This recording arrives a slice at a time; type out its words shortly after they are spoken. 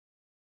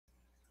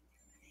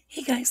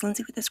Hey guys,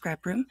 Lindsay with the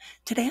Scrap Room.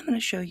 Today I'm going to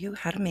show you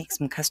how to make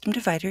some custom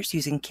dividers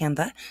using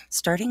Canva,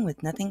 starting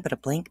with nothing but a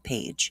blank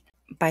page.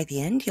 By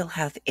the end, you'll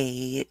have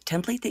a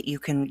template that you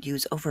can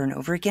use over and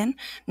over again,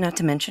 not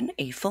to mention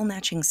a full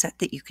matching set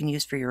that you can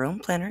use for your own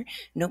planner,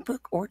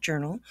 notebook, or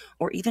journal,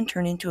 or even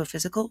turn into a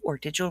physical or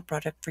digital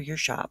product for your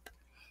shop.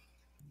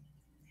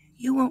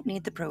 You won't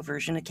need the Pro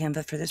version of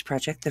Canva for this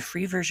project. The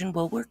free version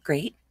will work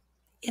great.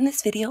 In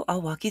this video,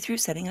 I'll walk you through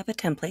setting up a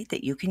template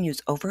that you can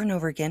use over and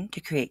over again to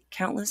create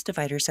countless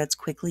divider sets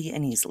quickly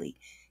and easily.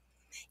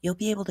 You'll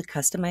be able to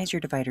customize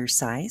your divider's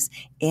size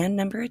and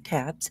number of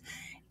tabs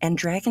and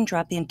drag and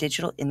drop in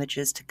digital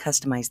images to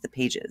customize the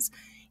pages.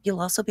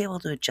 You'll also be able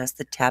to adjust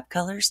the tab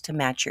colors to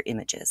match your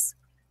images.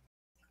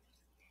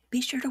 Be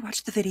sure to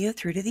watch the video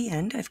through to the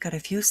end. I've got a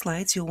few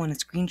slides you'll want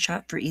to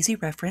screenshot for easy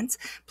reference,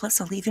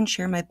 plus I'll even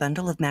share my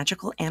bundle of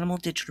magical animal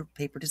digital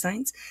paper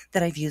designs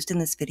that I've used in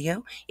this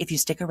video if you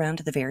stick around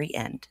to the very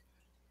end.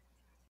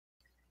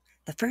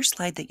 The first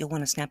slide that you'll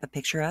want to snap a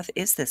picture of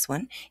is this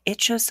one. It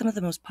shows some of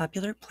the most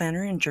popular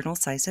planner and journal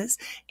sizes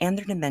and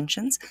their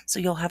dimensions, so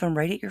you'll have them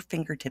right at your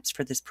fingertips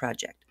for this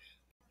project.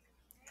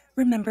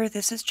 Remember,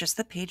 this is just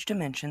the page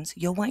dimensions.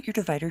 You'll want your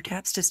divider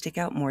tabs to stick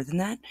out more than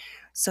that,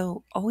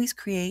 so always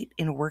create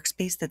in a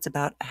workspace that's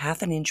about a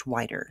half an inch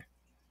wider.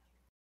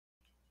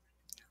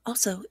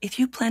 Also, if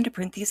you plan to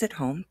print these at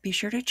home, be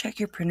sure to check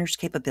your printer's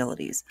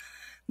capabilities.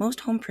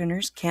 Most home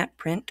printers can't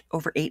print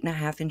over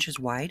 8.5 inches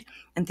wide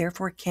and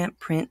therefore can't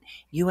print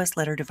US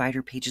letter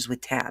divider pages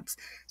with tabs,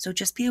 so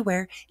just be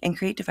aware and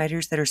create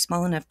dividers that are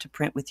small enough to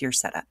print with your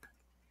setup.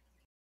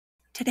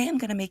 Today I'm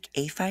going to make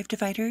A5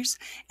 dividers,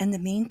 and the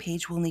main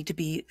page will need to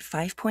be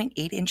 5.8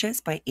 inches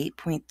by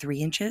 8.3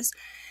 inches,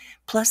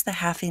 plus the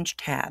half-inch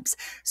tabs,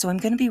 so I'm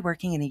going to be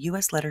working in a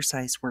US letter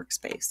size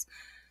workspace.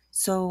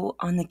 So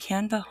on the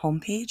Canva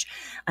homepage,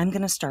 I'm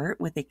going to start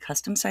with a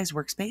custom size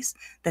workspace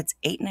that's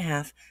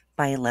 8.5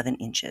 by 11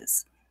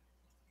 inches.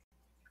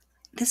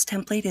 This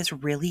template is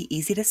really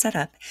easy to set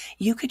up.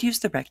 You could use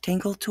the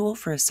rectangle tool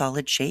for a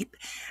solid shape,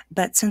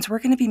 but since we're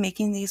going to be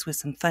making these with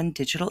some fun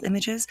digital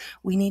images,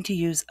 we need to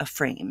use a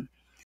frame.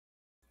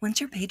 Once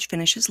your page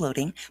finishes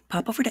loading,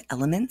 pop over to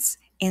Elements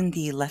in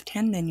the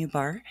left-hand menu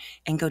bar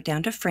and go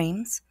down to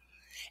Frames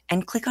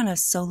and click on a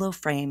solo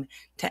frame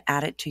to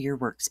add it to your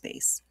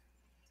workspace.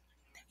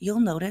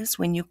 You'll notice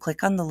when you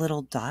click on the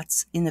little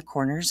dots in the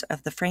corners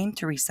of the frame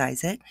to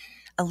resize it,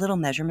 a little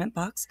measurement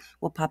box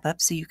will pop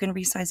up so you can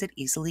resize it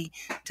easily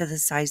to the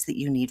size that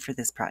you need for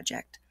this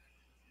project.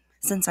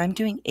 Since I'm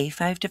doing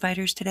A5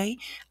 dividers today,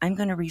 I'm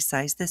going to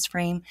resize this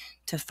frame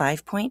to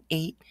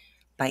 5.8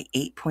 by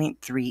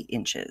 8.3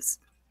 inches.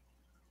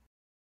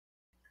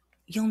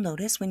 You'll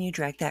notice when you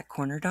drag that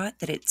corner dot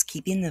that it's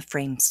keeping the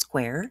frame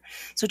square,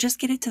 so just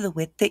get it to the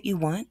width that you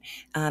want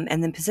and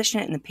then position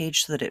it in the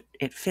page so that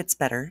it fits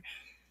better,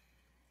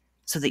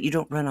 so that you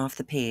don't run off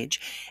the page.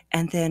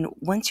 And then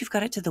once you've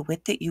got it to the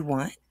width that you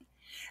want,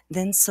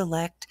 then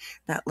select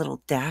that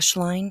little dash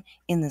line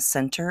in the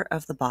center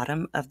of the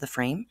bottom of the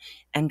frame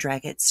and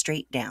drag it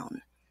straight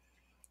down.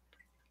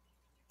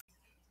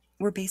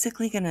 We're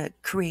basically going to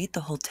create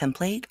the whole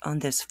template on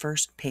this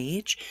first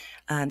page,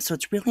 so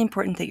it's really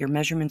important that your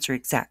measurements are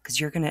exact because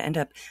you're going to end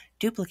up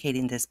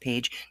duplicating this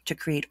page to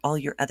create all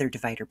your other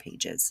divider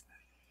pages.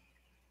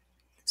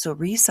 So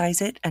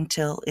resize it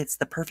until it's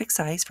the perfect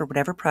size for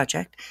whatever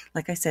project.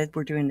 Like I said,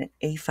 we're doing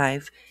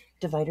A5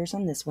 dividers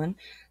on this one.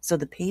 So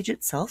the page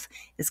itself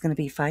is going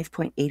to be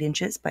 5.8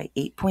 inches by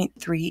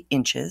 8.3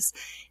 inches.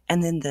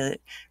 And then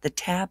the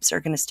tabs are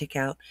going to stick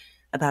out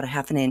about a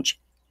half an inch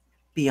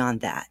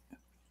beyond that.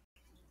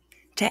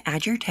 To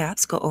add your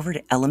tabs, go over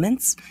to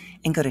Elements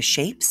and go to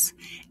Shapes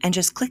and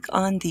just click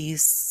on the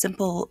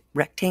simple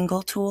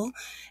rectangle tool,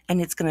 and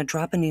it's going to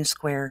drop a new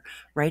square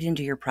right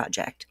into your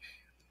project.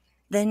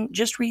 Then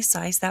just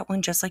resize that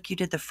one just like you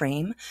did the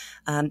frame.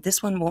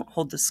 This one won't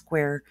hold the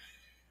square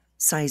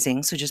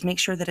sizing, so just make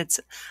sure that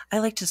I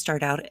like to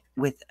start out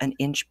with an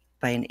inch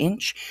by an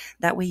inch.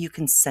 That way you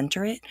can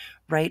center it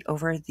right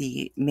over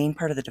the main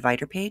part of the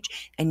divider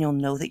page, and you'll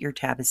know that your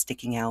tab is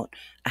sticking out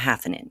a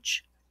half an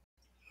inch.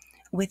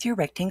 With your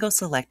rectangle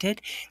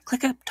selected,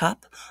 click up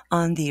top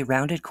on the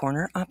rounded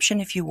corner option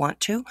if you want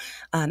to,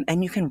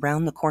 and you can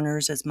round the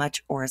corners as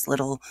much or as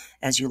little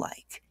as you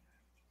like.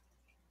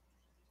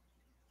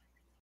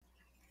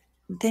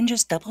 Then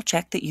just double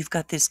check that you've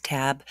got this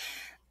tab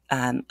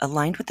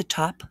aligned with the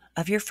top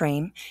of your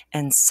frame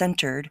and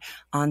centered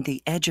on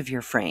the edge of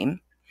your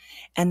frame.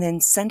 And then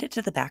send it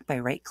to the back by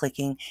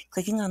right-clicking,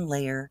 clicking on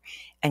Layer,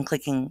 and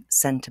clicking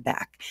Send to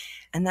Back.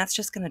 And that's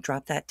just going to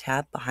drop that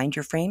tab behind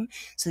your frame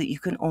so that you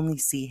can only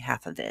see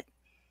half of it.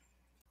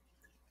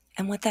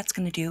 And what that's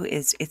going to do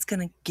is it's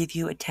going to give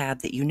you a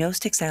tab that you know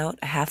sticks out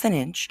a half an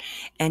inch,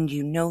 and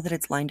you know that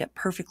it's lined up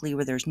perfectly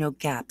where there's no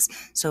gaps.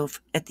 So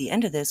at the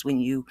end of this,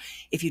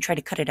 if you try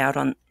to cut it out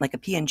on like a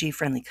PNG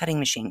friendly cutting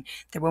machine,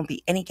 there won't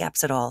be any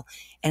gaps at all,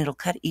 and it'll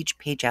cut each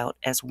page out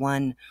as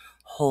one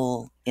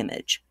whole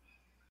image.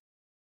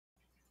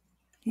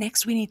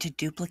 Next, we need to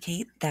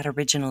duplicate that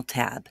original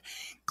tab.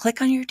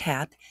 Click on your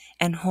tab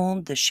and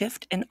hold the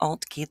Shift and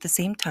Alt key at the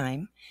same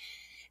time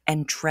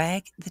and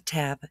drag the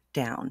tab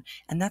down,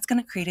 and that's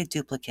going to create a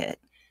duplicate.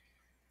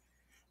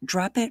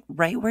 Drop it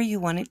right where you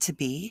want it to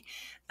be,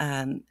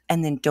 and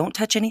then don't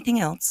touch anything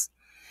else,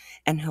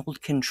 and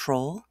hold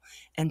Control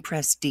and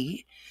press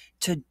D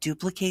to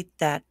duplicate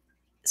that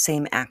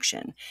same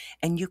action.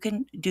 And you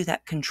can do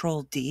that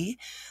Control D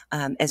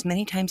as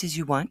many times as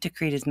you want to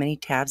create as many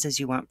tabs as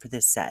you want for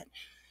this set.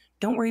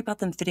 Don't worry about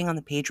them fitting on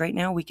the page right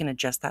now. We can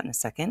adjust that in a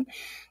second.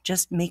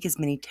 Just make as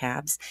many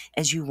tabs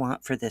as you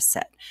want for this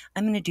set.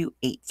 I'm going to do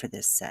 8 for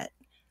this set.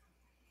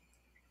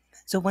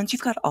 So once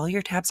you've got all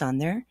your tabs on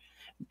there,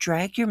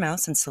 drag your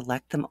mouse and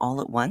select them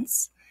all at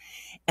once,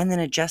 and then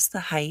adjust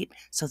the height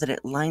so that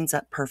it lines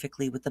up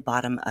perfectly with the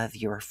bottom of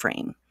your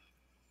frame.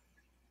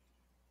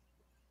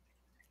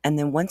 And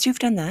then once you've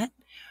done that,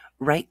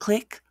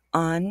 right-click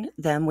on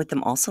them with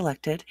them all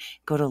selected,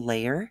 go to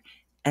Layer,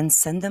 and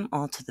send them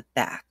all to the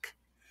back.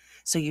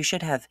 So you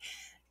should have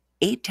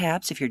 8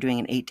 tabs if you're doing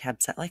an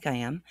 8-tab set like I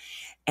am,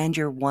 and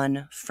your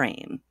one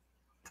frame.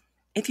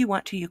 If you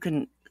want to, you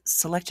can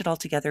select it all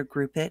together,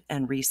 group it,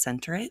 and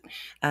recenter it.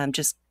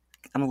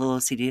 I'm a little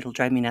OCD. It'll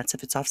drive me nuts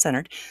if it's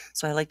off-centered,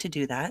 so I like to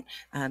do that,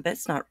 but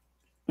it's not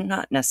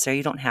necessary.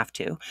 You don't have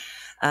to.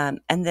 And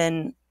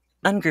then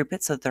ungroup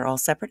it so that they're all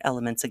separate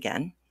elements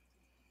again.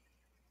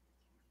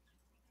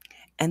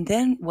 And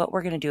then what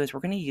we're going to do is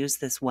we're going to use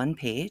this one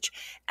page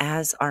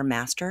as our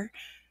master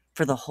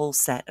for the whole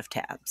set of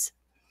tabs.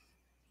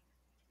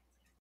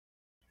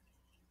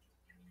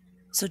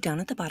 So down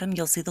at the bottom,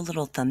 you'll see the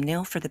little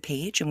thumbnail for the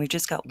page, and we've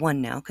just got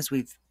one now because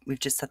we've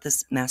just set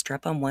this master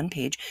up on one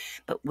page,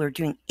 but we're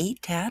doing 8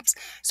 tabs,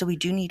 so we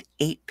do need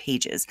 8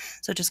 pages.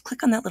 So just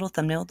click on that little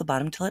thumbnail at the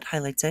bottom till it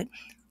highlights it,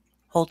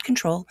 hold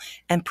Control,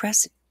 and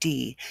press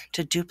D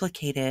to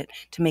duplicate it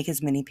to make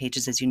as many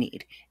pages as you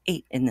need,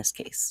 8 in this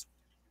case.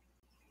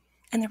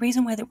 And the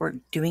reason why that we're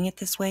doing it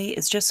this way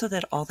is just so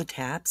that all the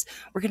tabs,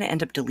 we're going to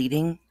end up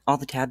deleting all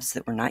the tabs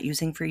that we're not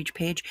using for each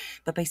page,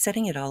 but by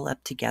setting it all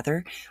up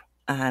together,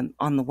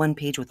 on the one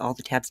page with all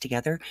the tabs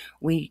together,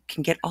 we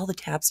can get all the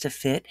tabs to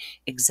fit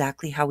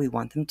exactly how we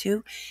want them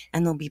to,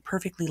 and they'll be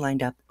perfectly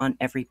lined up on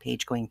every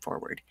page going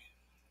forward.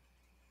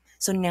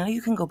 So now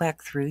you can go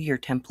back through your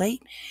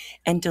template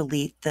and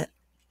delete the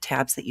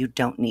tabs that you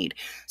don't need.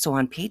 So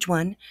on page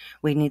 1,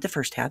 we need the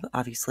first tab,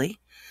 obviously,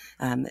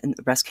 and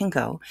the rest can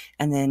go.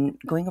 And then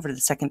going over to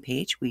the second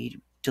page, we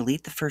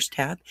delete the first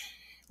tab,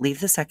 leave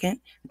the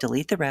second,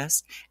 delete the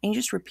rest, and you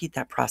just repeat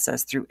that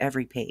process through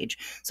every page.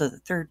 So the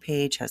third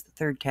page has the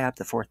third tab,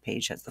 the fourth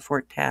page has the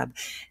fourth tab,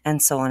 and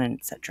so on and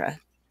etc.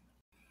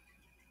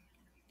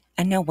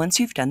 And now once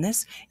you've done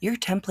this, your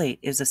template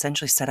is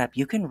essentially set up.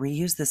 You can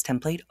reuse this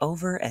template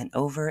over and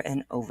over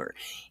and over.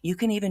 You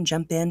can even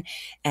jump in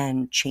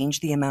and change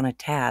the amount of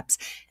tabs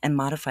and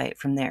modify it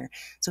from there.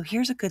 So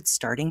here's a good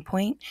starting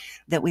point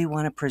that we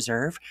want to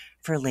preserve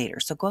for later.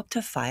 So go up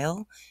to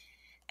File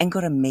and go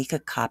to Make a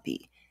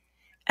Copy.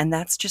 And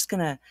that's just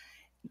going to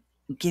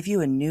give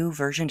you a new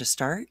version to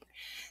start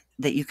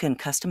that you can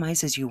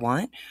customize as you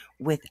want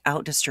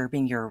without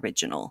disturbing your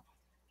original.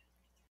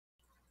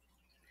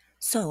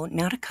 So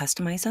now to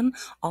customize them,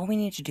 all we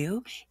need to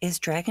do is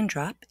drag and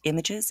drop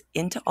images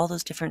into all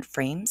those different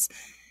frames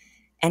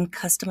and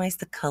customize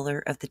the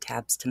color of the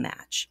tabs to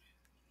match.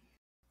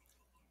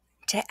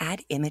 To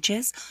add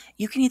images,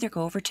 you can either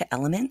go over to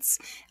Elements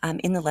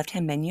in the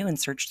left-hand menu and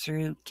search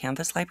through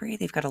Canvas library.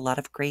 They've got a lot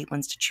of great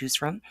ones to choose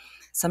from.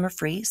 Some are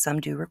free, some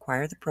do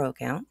require the Pro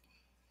account.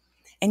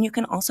 And you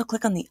can also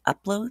click on the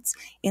Uploads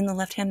in the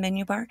left-hand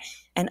menu bar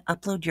and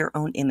upload your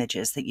own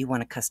images that you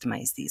want to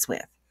customize these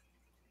with.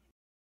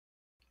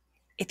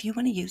 If you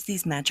want to use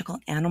these magical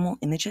animal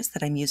images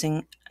that I'm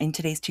using in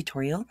today's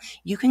tutorial,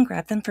 you can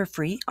grab them for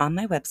free on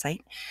my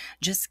website.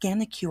 Just scan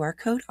the QR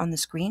code on the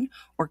screen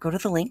or go to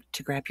the link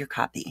to grab your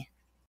copy.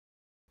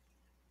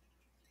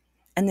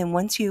 And then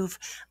once you've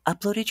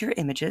uploaded your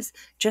images,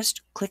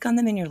 just click on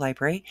them in your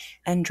library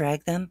and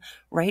drag them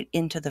right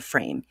into the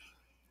frame.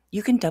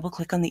 You can double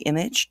click on the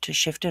image to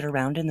shift it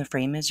around in the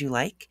frame as you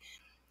like,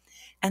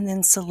 and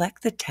then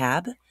select the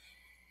tab,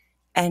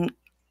 and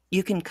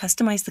you can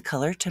customize the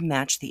color to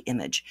match the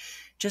image.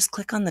 Just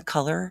click on the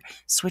color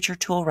switcher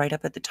tool right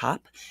up at the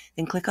top,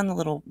 then click on the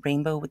little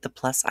rainbow with the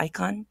plus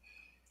icon.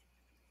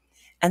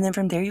 And then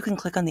from there you can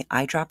click on the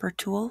eyedropper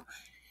tool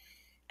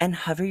and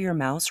hover your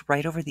mouse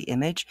right over the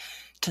image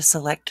to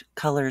select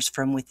colors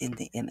from within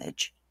the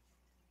image.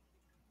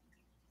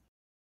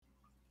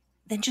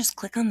 Then just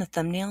click on the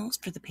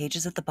thumbnails for the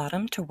pages at the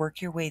bottom to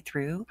work your way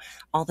through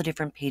all the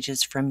different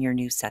pages from your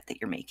new set that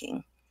you're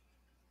making.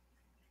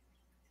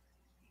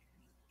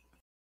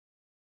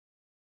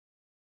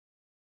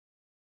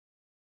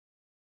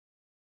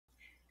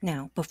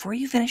 Now, before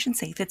you finish and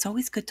save, it's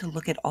always good to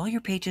look at all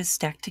your pages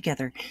stacked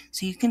together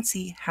so you can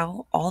see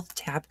how all the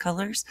tab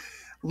colors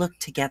look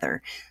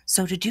together.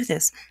 So to do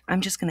this,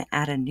 I'm just going to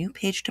add a new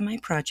page to my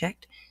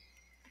project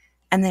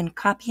and then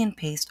copy and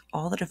paste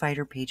all the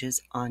divider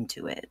pages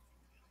onto it.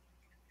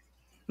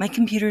 My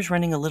computer's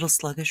running a little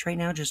sluggish right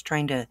now, just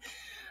trying to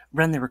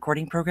run the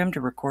recording program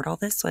to record all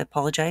this, so I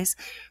apologize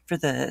for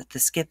the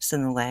skips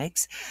and the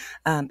lags.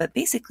 But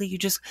basically, you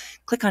just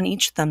click on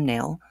each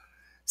thumbnail,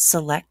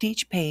 select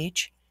each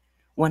page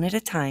one at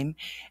a time,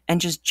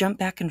 and just jump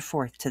back and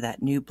forth to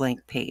that new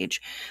blank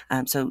page.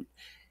 So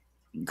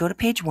go to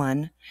page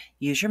 1,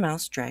 use your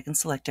mouse, drag and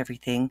select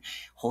everything,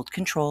 hold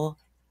Control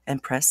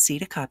and press C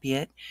to copy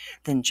it,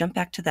 then jump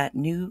back to that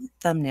new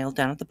thumbnail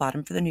down at the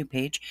bottom for the new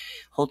page,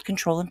 hold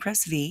Control and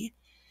press V,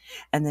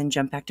 and then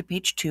jump back to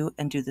page 2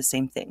 and do the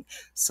same thing.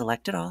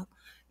 Select it all,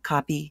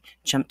 copy,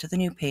 jump to the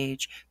new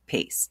page,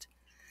 paste.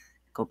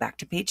 Go back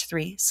to page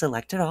 3,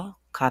 select it all,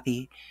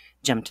 copy,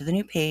 jump to the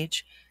new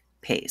page,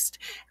 paste.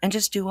 And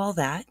just do all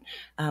that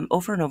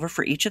over and over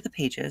for each of the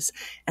pages,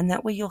 and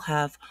that way you'll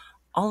have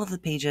all of the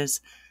pages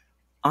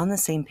on the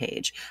same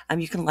page.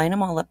 You can line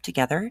them all up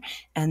together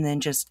and then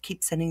just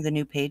keep sending the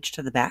new page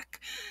to the back,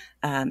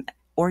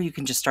 or you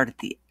can just start at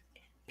the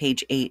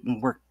page 8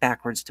 and work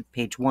backwards to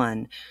page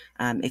 1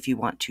 if you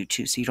want to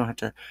too, so you don't have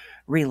to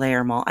relayer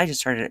them all. I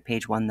just started at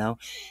page 1 though,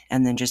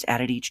 and then just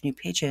added each new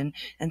page in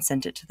and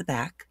sent it to the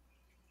back.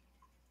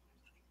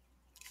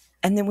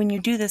 And then when you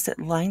do this, it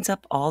lines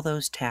up all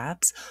those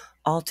tabs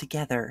all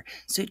together,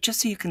 so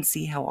just so you can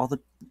see how all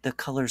the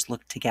colors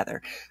look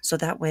together. So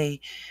that way,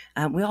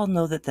 we all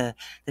know that the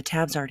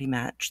tabs already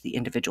match the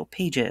individual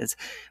pages,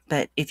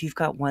 but if you've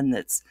got one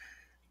that's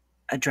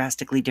a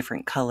drastically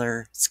different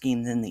color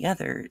scheme than the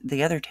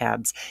other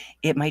tabs,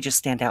 it might just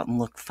stand out and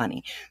look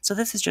funny. So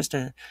this is just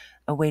a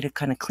way to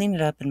kind of clean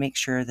it up and make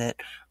sure that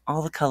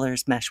all the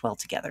colors mesh well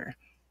together.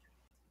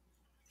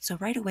 So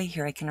right away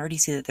here, I can already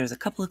see that there's a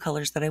couple of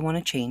colors that I want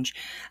to change,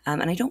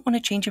 and I don't want to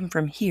change them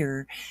from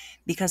here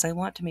because I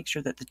want to make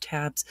sure that the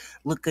tabs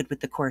look good with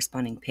the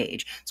corresponding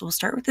page. So we'll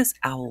start with this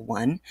owl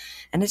one,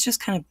 and it's just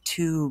kind of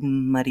too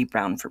muddy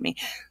brown for me.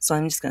 So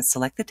I'm just going to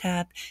select the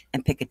tab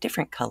and pick a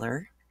different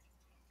color.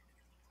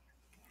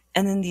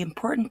 And then the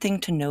important thing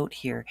to note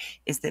here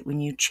is that when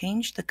you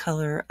change the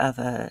color of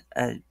a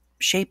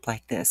shape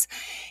like this,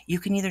 you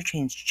can either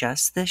change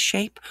just this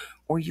shape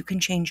or you can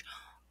change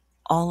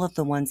all of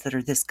the ones that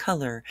are this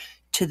color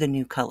to the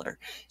new color.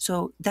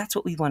 So that's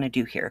what we want to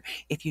do here.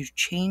 If you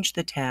change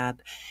the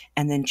tab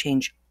and then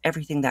change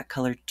everything that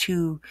color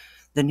to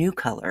the new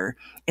color,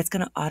 it's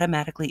going to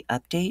automatically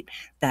update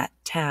that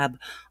tab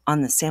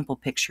on the sample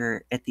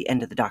picture at the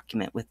end of the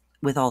document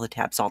with all the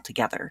tabs all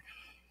together,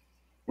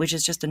 which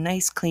is just a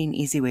nice, clean,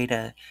 easy way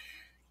to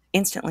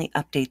instantly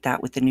update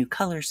that with the new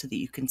color so that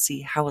you can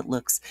see how it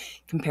looks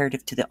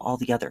comparative to all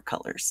the other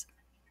colors.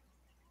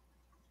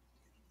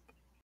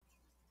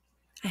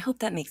 I hope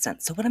that makes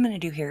sense. So what I'm going to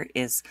do here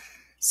is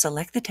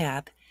select the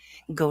tab,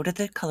 go to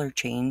the color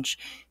change,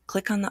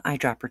 click on the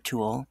eyedropper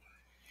tool,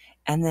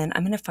 and then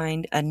I'm going to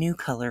find a new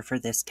color for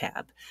this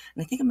tab.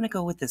 And I think I'm going to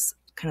go with this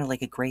kind of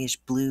like a grayish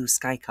blue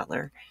sky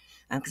color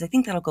because I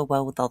think that'll go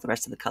well with all the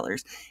rest of the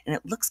colors. And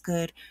it looks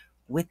good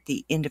with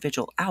the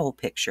individual owl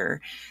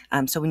picture.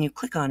 So when you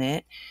click on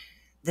it,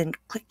 then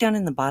click down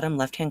in the bottom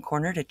left-hand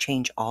corner to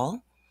change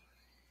all,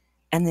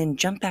 and then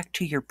jump back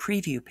to your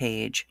preview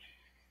page.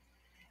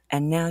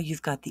 And now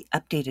you've got the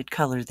updated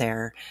color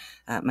there.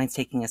 Mine's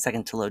taking a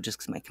second to load just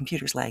because my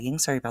computer's lagging.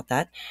 Sorry about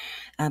that.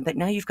 But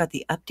now you've got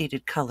the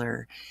updated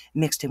color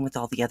mixed in with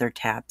all the other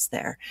tabs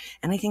there.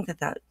 And I think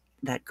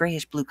that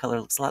grayish blue color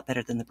looks a lot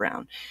better than the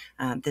brown.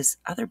 This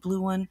other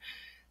blue one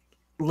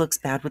looks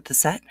bad with the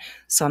set.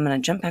 So I'm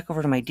going to jump back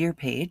over to my deer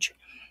page.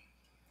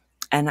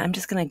 And I'm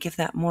just going to give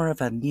that more of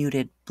a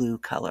muted blue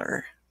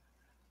color.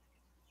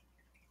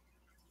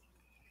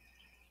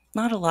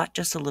 Not a lot,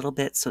 just a little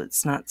bit, so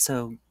it's not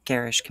so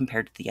garish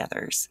compared to the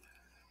others.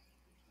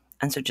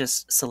 And so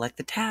just select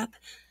the tab,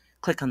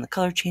 click on the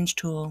color change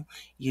tool,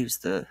 use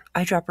the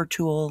eyedropper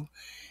tool,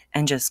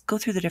 and just go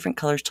through the different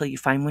colors till you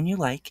find one you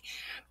like.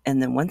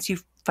 And then once you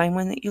find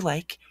one that you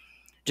like,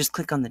 just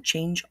click on the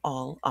change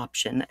all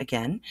option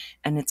again,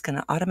 and it's going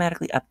to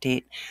automatically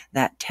update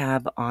that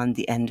tab on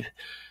the end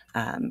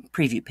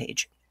preview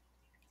page.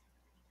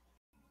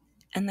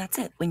 And that's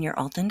it. When you're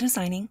all done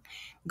designing,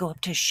 go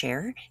up to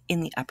Share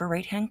in the upper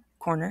right-hand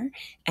corner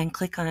and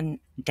click on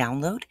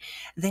Download.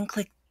 Then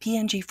click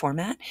PNG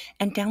format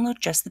and download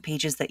just the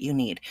pages that you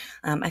need.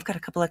 I've got a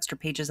couple extra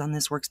pages on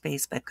this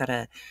workspace, but I've got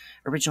a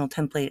original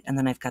template, and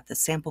then I've got the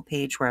sample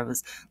page where I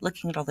was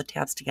looking at all the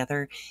tabs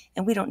together,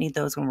 and we don't need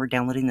those when we're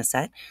downloading the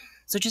set.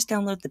 So just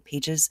download the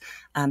pages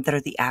that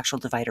are the actual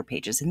divider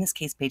pages, in this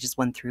case pages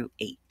 1 through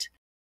 8.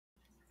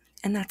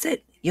 And that's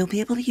it. You'll be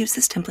able to use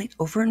this template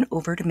over and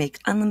over to make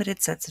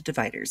unlimited sets of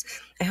dividers.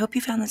 I hope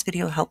you found this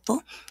video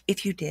helpful.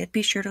 If you did,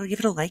 be sure to give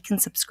it a like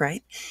and subscribe,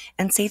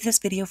 and save this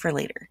video for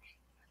later.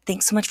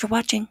 Thanks so much for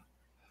watching.